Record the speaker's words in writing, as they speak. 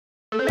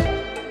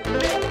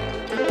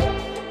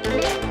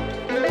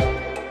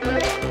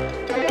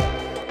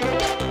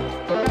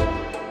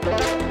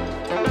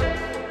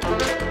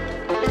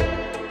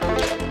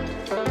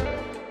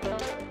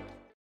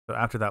So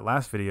after that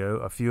last video,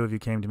 a few of you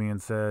came to me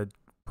and said,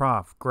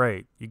 Prof,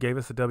 great, you gave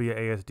us a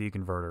WASD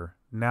converter.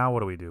 Now what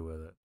do we do with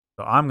it?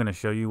 So I'm going to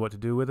show you what to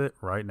do with it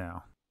right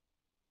now.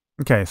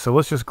 Okay, so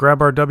let's just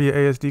grab our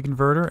WASD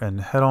converter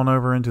and head on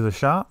over into the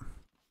shop.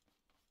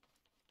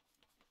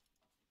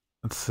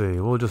 Let's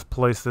see, we'll just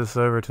place this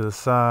over to the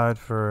side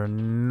for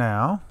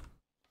now.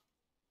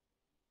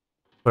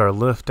 Put our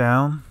lift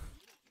down.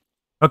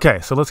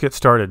 Okay, so let's get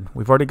started.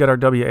 We've already got our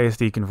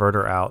WASD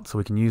converter out, so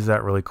we can use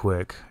that really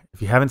quick.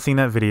 If you haven't seen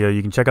that video,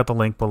 you can check out the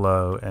link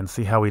below and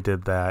see how we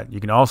did that. You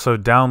can also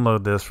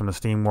download this from the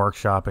Steam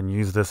Workshop and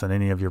use this in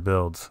any of your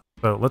builds.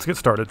 So let's get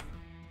started.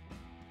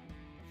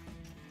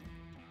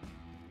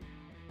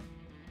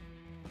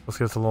 Let's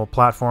get us a little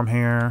platform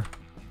here.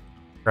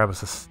 Grab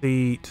us a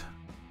seat.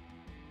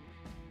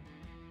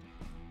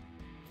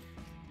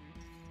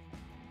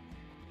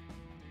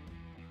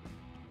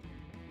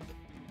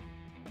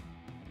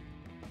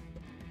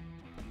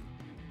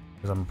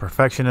 Because I'm a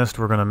perfectionist,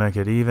 we're going to make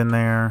it even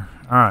there.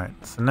 Alright,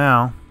 so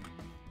now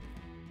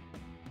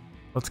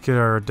let's get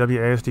our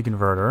WASD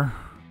converter.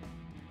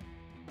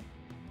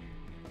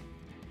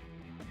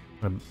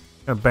 I'm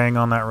going to bang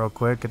on that real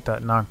quick, get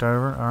that knocked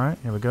over. Alright,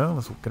 here we go.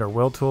 Let's get our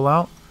weld tool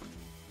out.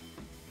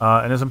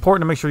 And it's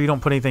important to make sure you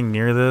don't put anything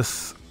near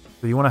this.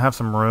 So you want to have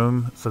some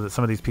room so that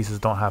some of these pieces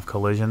don't have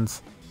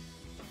collisions.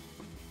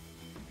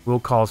 Will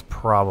cause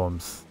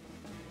problems.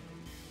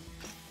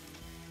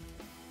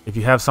 If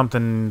you have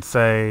something,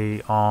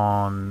 say,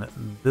 on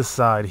this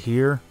side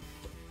here,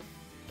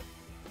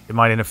 it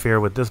might interfere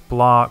with this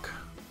block.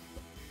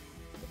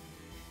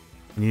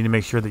 You need to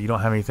make sure that you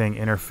don't have anything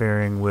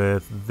interfering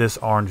with this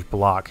orange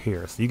block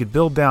here. So you could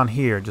build down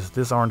here, just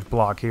this orange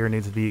block here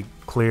needs to be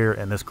clear,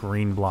 and this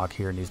green block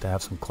here needs to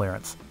have some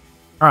clearance.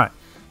 Alright,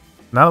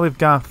 now that we've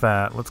got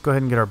that, let's go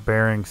ahead and get our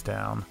bearings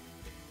down.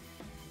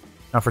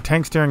 Now for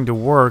tank steering to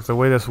work, the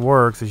way this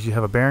works is you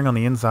have a bearing on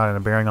the inside and a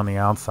bearing on the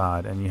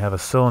outside, and you have a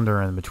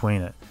cylinder in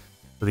between it.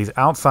 So these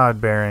outside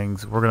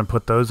bearings, we're going to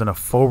put those in a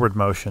forward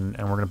motion,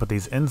 and we're going to put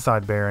these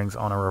inside bearings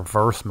on a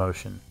reverse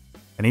motion.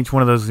 And each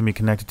one of those is going to be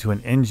connected to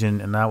an engine,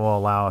 and that will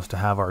allow us to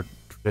have our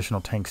traditional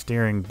tank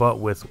steering, but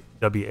with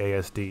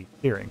WASD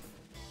steering.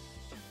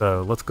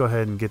 So let's go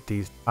ahead and get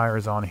these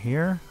tires on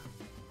here.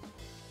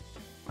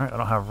 Alright, I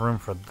don't have room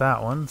for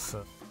that one,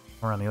 so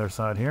we're on the other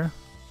side here.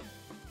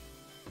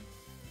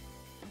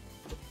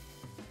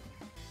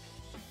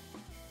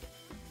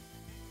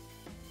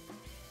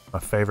 My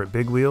favorite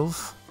big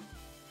wheels.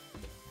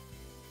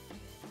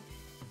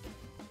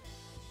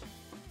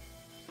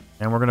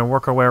 And we're going to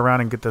work our way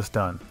around and get this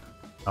done.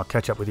 I'll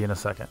catch up with you in a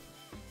second.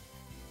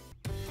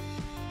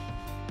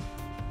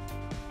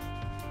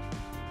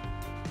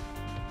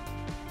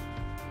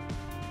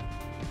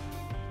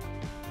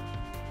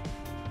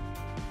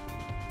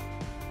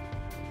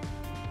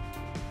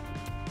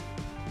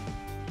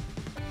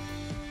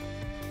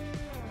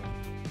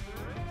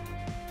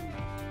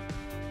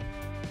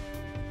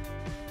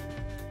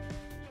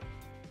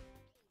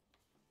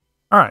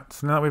 Alright,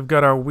 so now that we've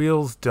got our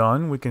wheels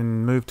done, we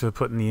can move to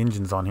putting the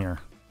engines on here.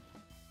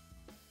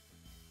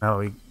 Now that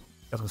we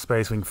got some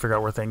space, we can figure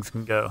out where things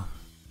can go.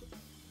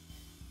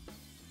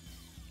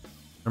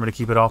 Remember to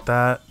keep it off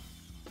that.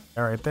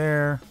 That right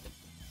there.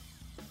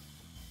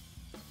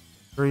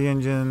 3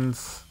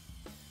 engines.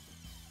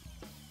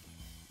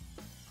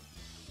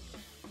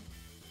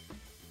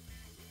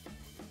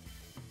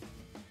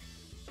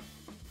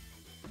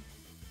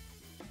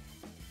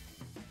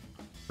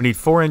 We need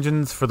 4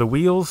 engines for the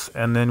wheels,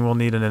 and then we'll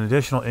need an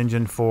additional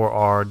engine for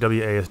our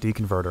WASD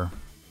converter.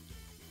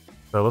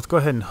 So let's go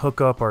ahead and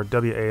hook up our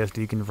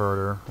WASD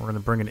converter. We're going to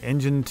bring an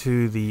engine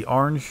to the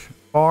orange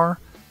bar,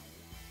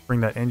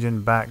 bring that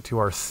engine back to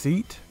our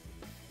seat,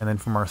 and then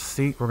from our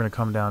seat we're going to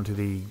come down to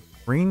the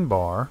green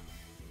bar,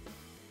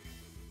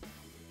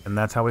 and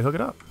that's how we hook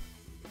it up.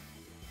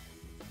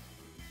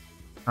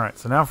 Alright,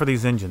 so now for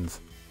these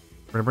engines.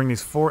 We're going to bring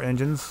these 4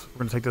 engines. We're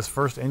going to take this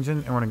first engine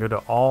and we're going to go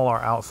to all our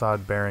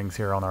outside bearings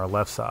here on our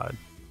left side.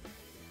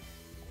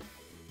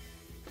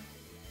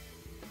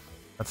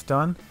 That's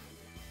done.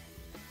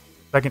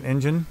 Second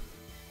engine,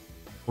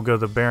 we'll go to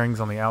the bearings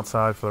on the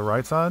outside for the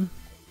right side.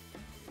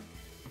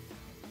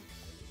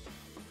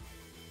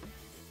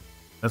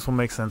 This will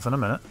make sense in a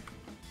minute.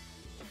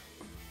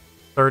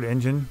 Third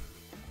engine,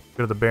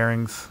 go to the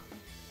bearings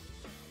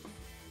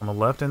on the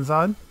left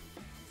inside.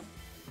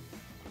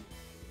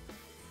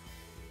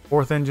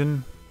 Fourth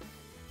engine,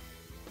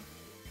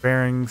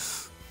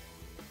 bearings,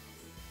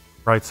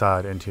 right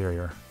side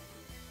interior.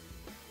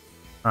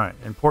 Alright,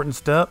 important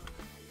step.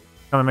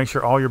 Kind of make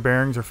sure all your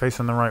bearings are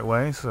facing the right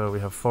way. So we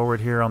have forward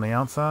here on the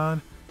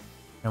outside,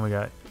 and we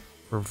got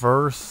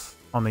reverse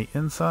on the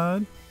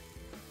inside.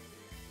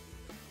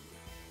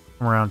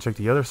 Come around, check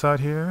the other side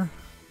here.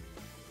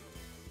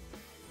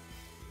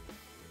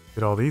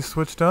 Get all these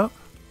switched up.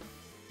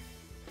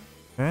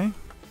 Okay.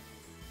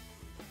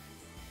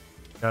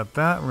 Got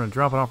that. We're going to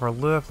drop it off our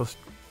lift. Let's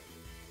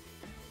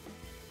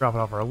drop it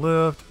off our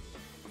lift.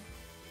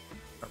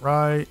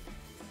 Right.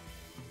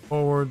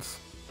 Forwards.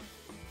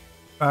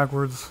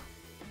 Backwards.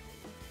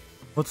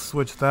 Let's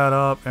switch that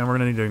up, and we're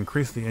going to need to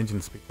increase the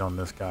engine speed on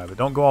this guy. But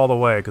don't go all the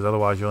way, because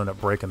otherwise you'll end up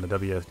breaking the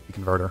WASD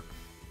converter.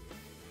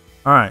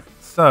 Alright,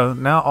 so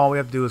now all we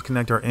have to do is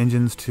connect our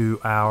engines to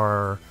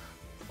our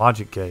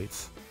logic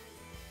gates,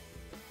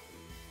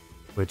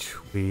 which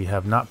we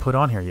have not put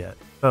on here yet.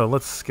 So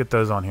let's get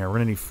those on here. We're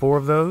going to need 4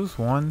 of those.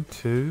 1,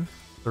 2,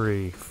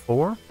 3,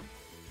 4.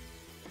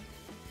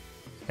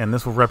 And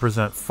this will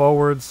represent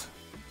forwards,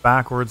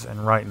 backwards,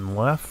 and right and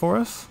left for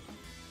us.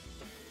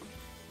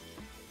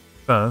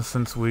 So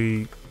since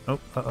we... Oh,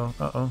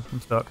 I'm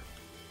stuck.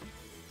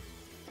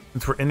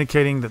 Since we're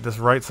indicating that this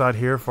right side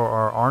here for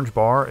our orange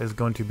bar is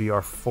going to be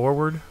our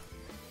forward,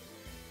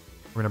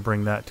 we're going to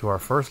bring that to our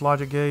first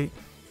logic gate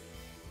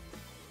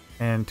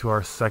and to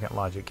our second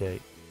logic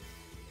gate.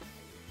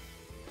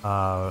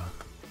 Our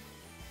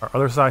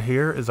other side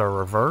here is our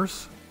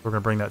reverse. We're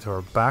going to bring that to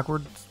our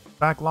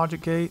back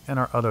logic gate and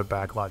our other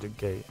back logic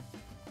gate.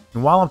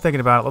 And while I'm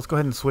thinking about it, let's go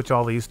ahead and switch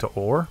all these to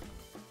OR.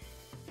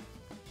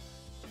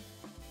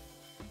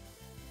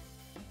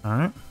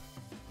 Alright.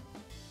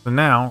 So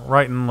now,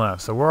 right and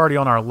left. So we're already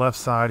on our left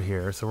side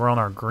here. So we're on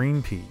our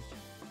green piece.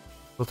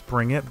 Let's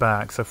bring it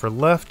back. So for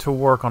left to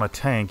work on a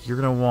tank, you're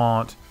going to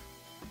want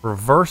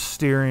reverse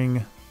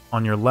steering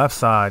on your left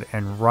side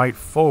and right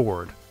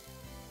forward.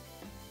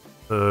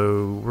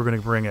 So we're going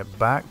to bring it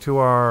back to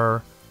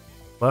our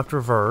left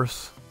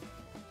reverse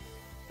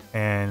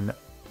and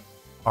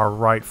our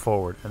right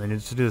forward. And then you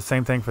just do the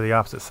same thing for the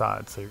opposite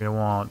side. So you're going to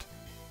want,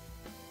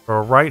 for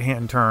a right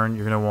hand turn,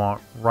 you're going to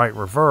want right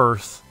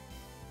reverse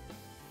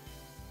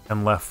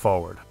and left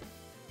forward.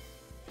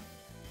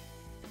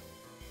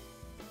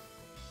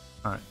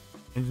 Alright,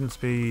 engine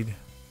speed,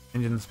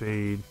 engine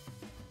speed,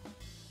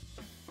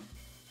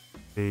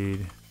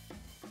 speed,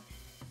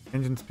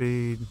 engine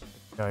speed.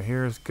 Okay,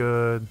 here is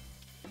good.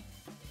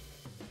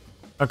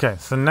 Okay,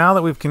 so now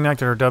that we've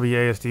connected our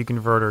WASD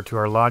converter to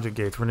our logic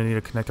gates, we're going to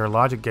need to connect our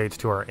logic gates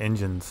to our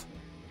engines.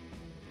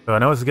 So I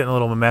know it's getting a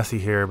little messy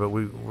here, but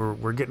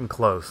we're getting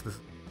close. This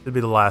should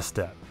be the last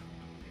step.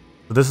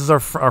 So this is our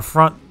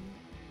front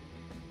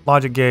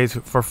logic gates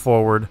for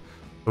forward.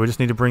 So we just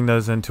need to bring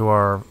those into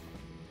our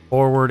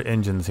forward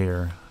engines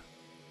here.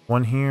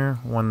 One here,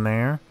 one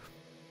there.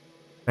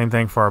 Same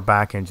thing for our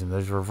back engine.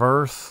 There's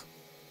reverse,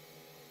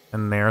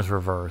 and there's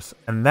reverse.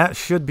 And that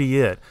should be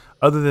it.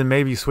 Other than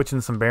maybe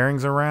switching some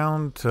bearings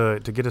around to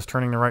get us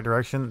turning the right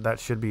direction, that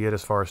should be it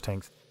as far as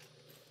tanks.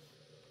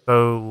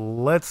 So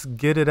let's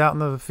get it out in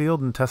the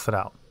field and test it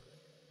out.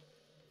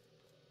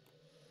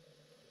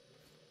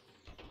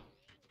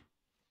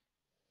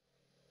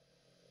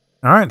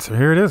 All right, so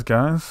here it is,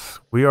 guys.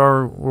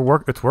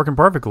 It's working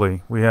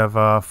perfectly. We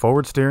have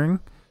forward steering.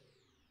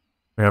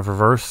 We have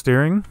reverse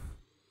steering.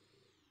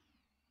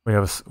 We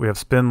have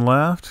spin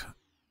left.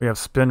 We have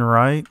spin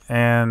right.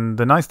 And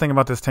the nice thing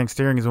about this tank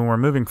steering is when we're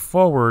moving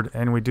forward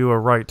and we do a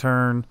right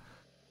turn,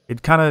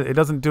 it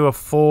doesn't do a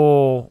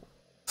full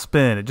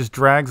spin. It just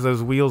drags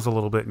those wheels a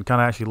little bit and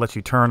kind of actually lets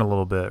you turn a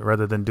little bit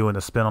rather than doing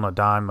a spin on a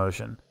dime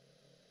motion.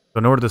 So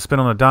in order to spin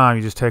on a dime,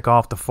 you just take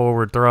off the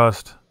forward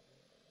thrust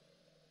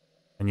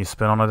and you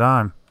spin on a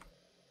dime.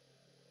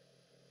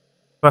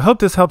 So I hope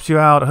this helps you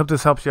out. I hope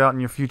this helps you out in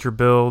your future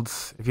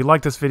builds. If you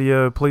like this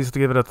video, please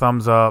give it a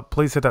thumbs up.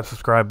 Please hit that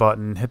subscribe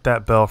button. Hit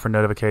that bell for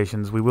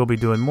notifications. We will be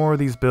doing more of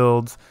these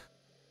builds.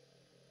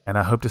 And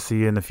I hope to see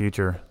you in the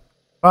future.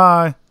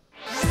 Bye!